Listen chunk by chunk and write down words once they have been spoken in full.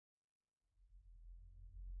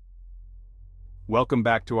Welcome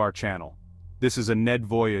back to our channel. This is a Ned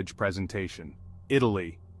Voyage presentation.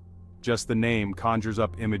 Italy. Just the name conjures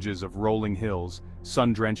up images of rolling hills,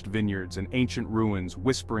 sun-drenched vineyards, and ancient ruins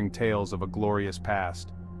whispering tales of a glorious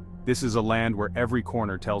past. This is a land where every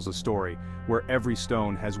corner tells a story, where every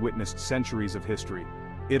stone has witnessed centuries of history.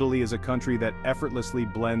 Italy is a country that effortlessly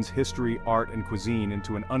blends history, art, and cuisine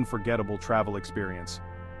into an unforgettable travel experience.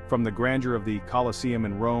 From the grandeur of the Colosseum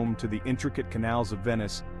in Rome to the intricate canals of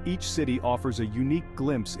Venice, each city offers a unique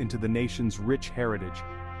glimpse into the nation's rich heritage.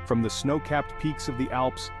 From the snow-capped peaks of the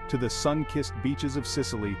Alps to the sun-kissed beaches of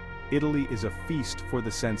Sicily, Italy is a feast for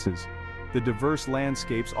the senses. The diverse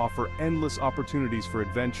landscapes offer endless opportunities for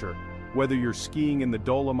adventure, whether you're skiing in the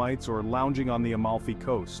Dolomites or lounging on the Amalfi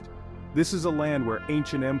Coast. This is a land where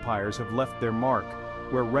ancient empires have left their mark,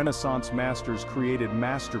 where Renaissance masters created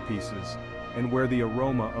masterpieces, and where the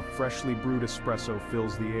aroma of freshly brewed espresso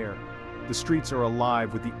fills the air. The streets are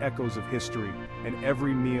alive with the echoes of history, and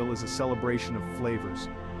every meal is a celebration of flavors.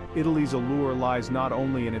 Italy's allure lies not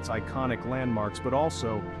only in its iconic landmarks but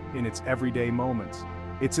also in its everyday moments.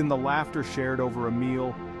 It's in the laughter shared over a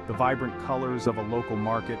meal, the vibrant colors of a local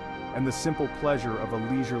market, and the simple pleasure of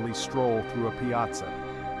a leisurely stroll through a piazza.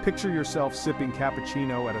 Picture yourself sipping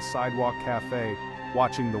cappuccino at a sidewalk cafe,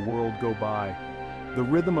 watching the world go by. The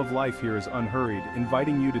rhythm of life here is unhurried,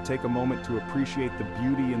 inviting you to take a moment to appreciate the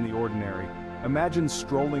beauty in the ordinary. Imagine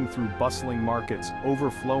strolling through bustling markets,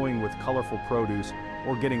 overflowing with colorful produce,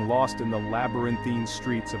 or getting lost in the labyrinthine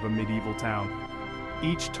streets of a medieval town.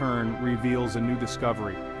 Each turn reveals a new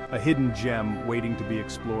discovery, a hidden gem waiting to be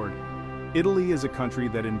explored. Italy is a country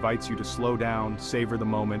that invites you to slow down, savor the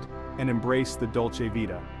moment, and embrace the dolce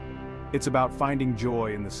vita. It's about finding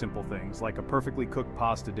joy in the simple things, like a perfectly cooked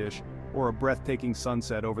pasta dish or a breathtaking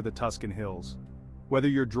sunset over the Tuscan hills. Whether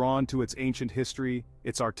you're drawn to its ancient history,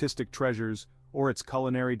 its artistic treasures, or its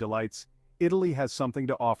culinary delights, Italy has something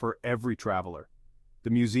to offer every traveler. The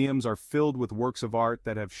museums are filled with works of art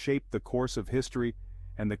that have shaped the course of history,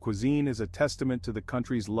 and the cuisine is a testament to the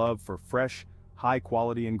country's love for fresh,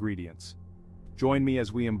 high-quality ingredients. Join me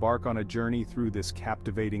as we embark on a journey through this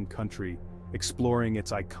captivating country, exploring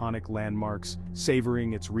its iconic landmarks,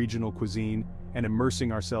 savoring its regional cuisine, and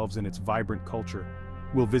immersing ourselves in its vibrant culture.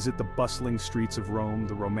 We'll visit the bustling streets of Rome,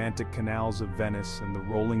 the romantic canals of Venice, and the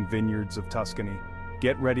rolling vineyards of Tuscany.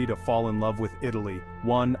 Get ready to fall in love with Italy,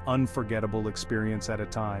 one unforgettable experience at a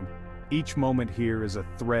time. Each moment here is a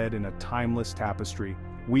thread in a timeless tapestry,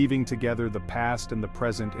 weaving together the past and the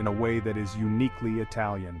present in a way that is uniquely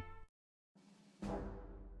Italian.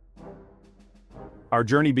 Our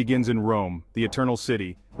journey begins in Rome, the Eternal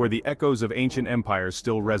City, where the echoes of ancient empires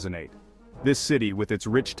still resonate. This city, with its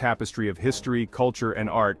rich tapestry of history, culture, and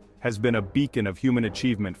art, has been a beacon of human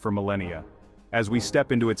achievement for millennia. As we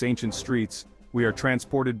step into its ancient streets, we are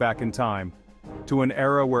transported back in time, to an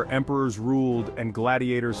era where emperors ruled and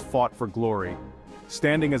gladiators fought for glory.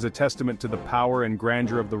 Standing as a testament to the power and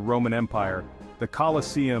grandeur of the Roman Empire, the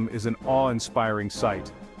Colosseum is an awe-inspiring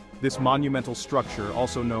sight. This monumental structure,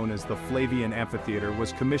 also known as the Flavian Amphitheater,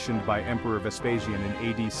 was commissioned by Emperor Vespasian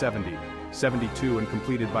in AD 72 and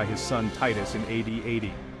completed by his son Titus in AD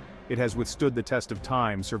 80. It has withstood the test of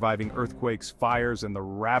time, surviving earthquakes, fires, and the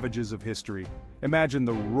ravages of history. Imagine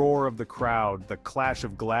the roar of the crowd, the clash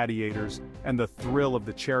of gladiators, and the thrill of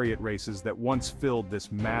the chariot races that once filled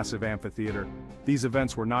this massive amphitheater. These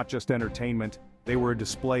events were not just entertainment, they were a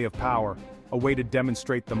display of power, a way to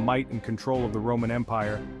demonstrate the might and control of the Roman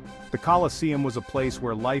Empire. The Colosseum was a place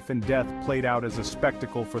where life and death played out as a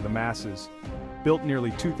spectacle for the masses. Built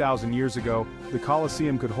nearly 2,000 years ago, the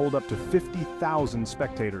Colosseum could hold up to 50,000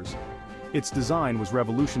 spectators. Its design was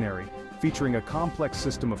revolutionary, featuring a complex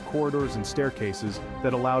system of corridors and staircases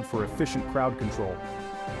that allowed for efficient crowd control.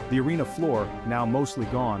 The arena floor, now mostly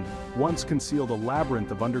gone, once concealed a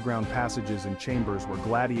labyrinth of underground passages and chambers where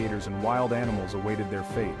gladiators and wild animals awaited their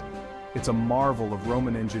fate. It's a marvel of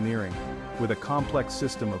Roman engineering, with a complex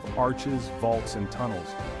system of arches, vaults, and tunnels.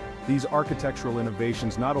 These architectural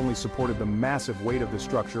innovations not only supported the massive weight of the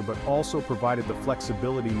structure but also provided the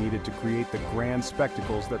flexibility needed to create the grand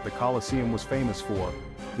spectacles that the Colosseum was famous for.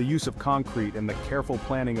 The use of concrete and the careful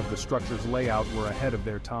planning of the structure's layout were ahead of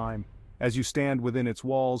their time. As you stand within its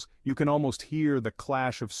walls, you can almost hear the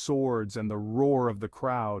clash of swords and the roar of the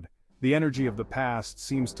crowd. The energy of the past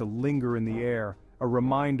seems to linger in the air, a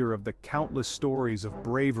reminder of the countless stories of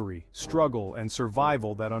bravery, struggle, and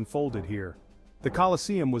survival that unfolded here. The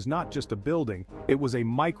Colosseum was not just a building, it was a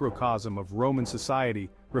microcosm of Roman society,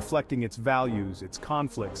 reflecting its values, its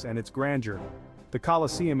conflicts, and its grandeur. The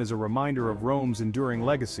Colosseum is a reminder of Rome's enduring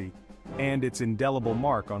legacy, and its indelible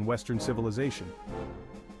mark on Western civilization.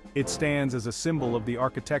 It stands as a symbol of the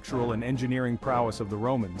architectural and engineering prowess of the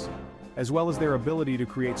Romans, as well as their ability to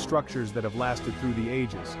create structures that have lasted through the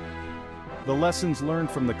ages. The lessons learned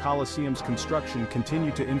from the Colosseum's construction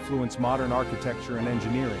continue to influence modern architecture and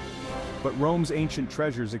engineering. But Rome's ancient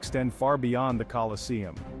treasures extend far beyond the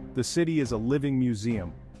Colosseum. The city is a living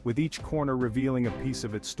museum, with each corner revealing a piece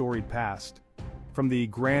of its storied past. From the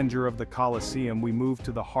grandeur of the Colosseum we move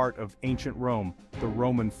to the heart of ancient Rome, the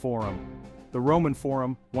Roman Forum. The Roman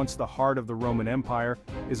Forum, once the heart of the Roman Empire,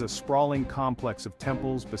 is a sprawling complex of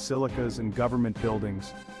temples, basilicas, and government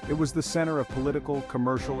buildings. It was the center of political,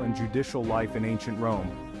 commercial, and judicial life in ancient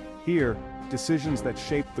Rome. Here, decisions that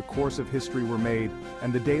shaped the course of history were made,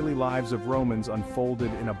 and the daily lives of Romans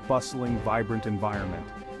unfolded in a bustling, vibrant environment.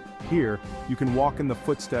 Here, you can walk in the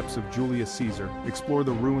footsteps of Julius Caesar, explore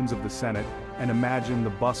the ruins of the Senate, and imagine the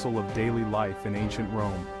bustle of daily life in ancient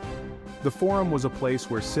Rome. The Forum was a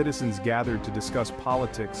place where citizens gathered to discuss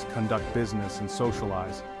politics, conduct business, and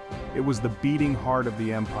socialize. It was the beating heart of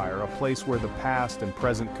the empire, a place where the past and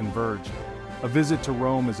present converged. A visit to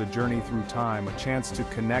Rome is a journey through time, a chance to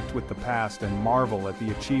connect with the past and marvel at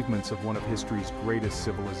the achievements of one of history's greatest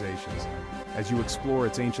civilizations. As you explore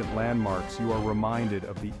its ancient landmarks, you are reminded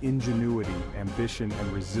of the ingenuity, ambition,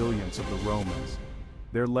 and resilience of the Romans.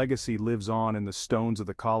 Their legacy lives on in the stones of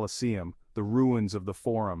the Colosseum, the ruins of the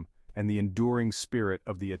Forum, and the enduring spirit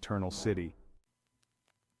of the eternal city.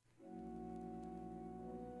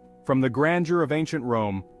 From the grandeur of ancient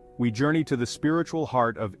Rome, we journey to the spiritual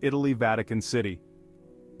heart of Italy, Vatican City.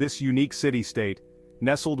 This unique city-state,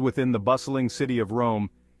 nestled within the bustling city of Rome,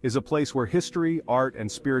 is a place where history, art, and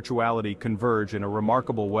spirituality converge in a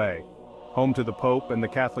remarkable way. Home to the Pope and the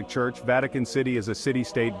Catholic Church, Vatican City is a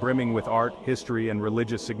city-state brimming with art, history, and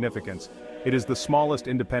religious significance. It is the smallest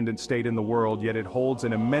independent state in the world, yet it holds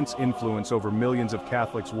an immense influence over millions of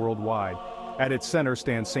Catholics worldwide. At its center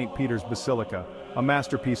stands St. Peter's Basilica, a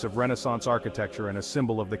masterpiece of Renaissance architecture and a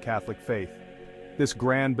symbol of the Catholic faith. This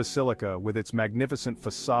grand basilica, with its magnificent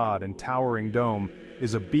facade and towering dome,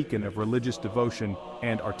 is a beacon of religious devotion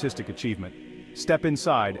and artistic achievement. Step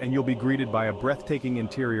inside and you'll be greeted by a breathtaking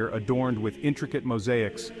interior adorned with intricate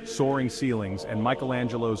mosaics, soaring ceilings, and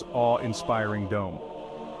Michelangelo's awe-inspiring dome.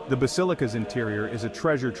 The basilica's interior is a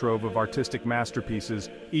treasure trove of artistic masterpieces,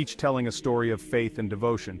 each telling a story of faith and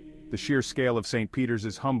devotion. The sheer scale of St. Peter's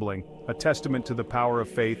is humbling, a testament to the power of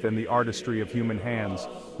faith and the artistry of human hands.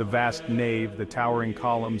 The vast nave, the towering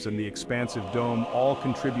columns, and the expansive dome all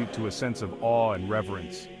contribute to a sense of awe and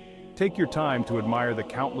reverence. Take your time to admire the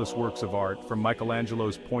countless works of art, from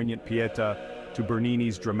Michelangelo's poignant Pietà to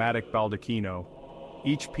Bernini's dramatic Baldacchino.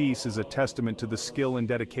 Each piece is a testament to the skill and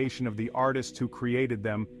dedication of the artists who created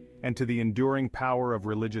them, and to the enduring power of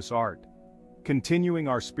religious art. Continuing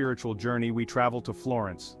our spiritual journey, we travel to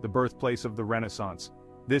Florence, the birthplace of the Renaissance.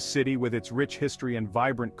 This city, with its rich history and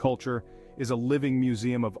vibrant culture, is a living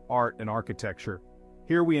museum of art and architecture.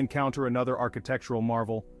 Here we encounter another architectural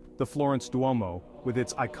marvel, the Florence Duomo, with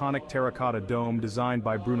its iconic terracotta dome designed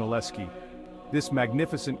by Brunelleschi. This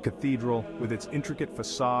magnificent cathedral, with its intricate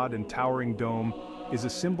facade and towering dome, is a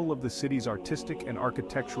symbol of the city's artistic and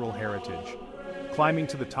architectural heritage. Climbing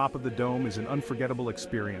to the top of the dome is an unforgettable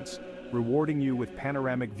experience, rewarding you with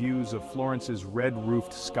panoramic views of Florence's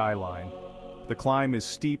red-roofed skyline. The climb is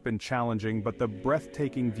steep and challenging, but the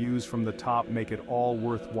breathtaking views from the top make it all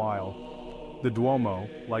worthwhile. The Duomo,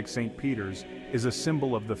 like St. Peter's, is a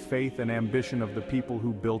symbol of the faith and ambition of the people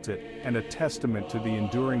who built it, and a testament to the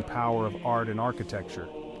enduring power of art and architecture.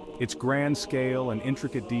 Its grand scale and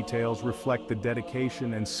intricate details reflect the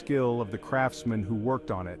dedication and skill of the craftsmen who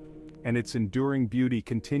worked on it, and its enduring beauty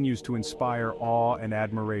continues to inspire awe and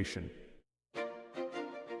admiration.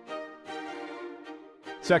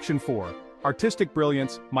 Section 4. Artistic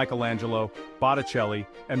brilliance, Michelangelo, Botticelli,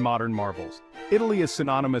 and modern marvels. Italy is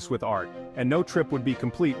synonymous with art, and no trip would be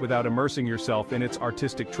complete without immersing yourself in its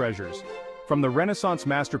artistic treasures. From the Renaissance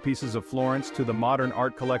masterpieces of Florence to the modern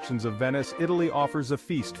art collections of Venice, Italy offers a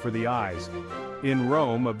feast for the eyes. In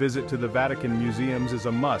Rome, a visit to the Vatican museums is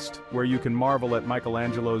a must, where you can marvel at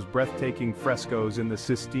Michelangelo's breathtaking frescoes in the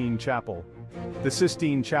Sistine Chapel. The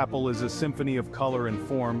Sistine Chapel is a symphony of color and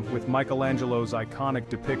form, with Michelangelo's iconic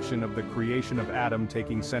depiction of the creation of Adam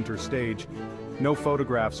taking center stage. No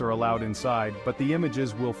photographs are allowed inside, but the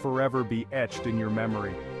images will forever be etched in your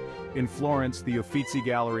memory. In Florence, the Uffizi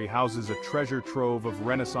Gallery houses a treasure trove of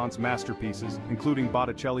Renaissance masterpieces, including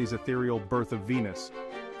Botticelli's ethereal Birth of Venus.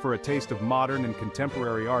 For a taste of modern and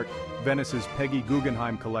contemporary art, Venice's Peggy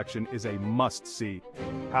Guggenheim collection is a must-see.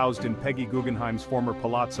 Housed in Peggy Guggenheim's former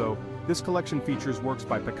palazzo, this collection features works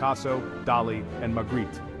by Picasso, Dali, and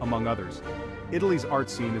Magritte, among others. Italy's art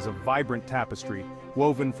scene is a vibrant tapestry,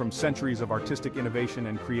 woven from centuries of artistic innovation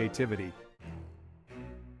and creativity.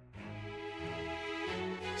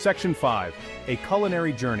 Section 5. A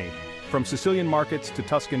culinary journey. From Sicilian markets to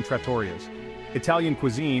Tuscan trattorias. Italian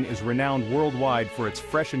cuisine is renowned worldwide for its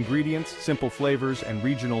fresh ingredients, simple flavors, and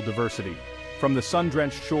regional diversity. From the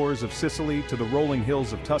sun-drenched shores of Sicily to the rolling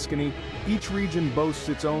hills of Tuscany, each region boasts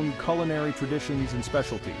its own culinary traditions and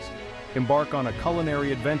specialties. Embark on a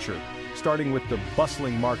culinary adventure, starting with the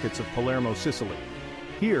bustling markets of Palermo, Sicily.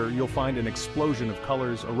 Here, you'll find an explosion of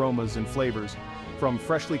colors, aromas, and flavors, from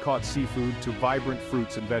freshly caught seafood to vibrant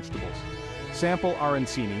fruits and vegetables. Sample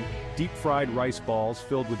arancini, deep-fried rice balls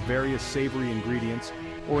filled with various savory ingredients,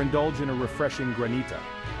 or indulge in a refreshing granita,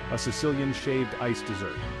 a Sicilian shaved ice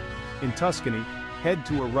dessert. In Tuscany, head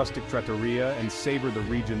to a rustic trattoria and savor the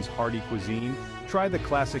region's hearty cuisine. Try the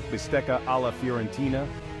classic bistecca alla fiorentina,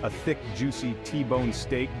 a thick, juicy T-bone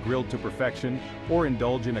steak grilled to perfection, or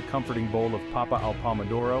indulge in a comforting bowl of papa al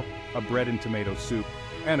pomodoro, a bread and tomato soup.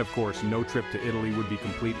 And of course, no trip to Italy would be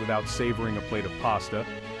complete without savoring a plate of pasta,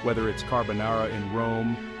 whether it's carbonara in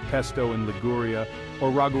Rome, pesto in Liguria,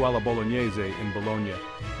 or ragu alla bolognese in Bologna.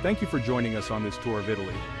 Thank you for joining us on this tour of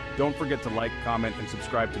Italy. Don't forget to like, comment, and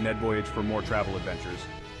subscribe to Ned Voyage for more travel adventures.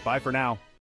 Bye for now.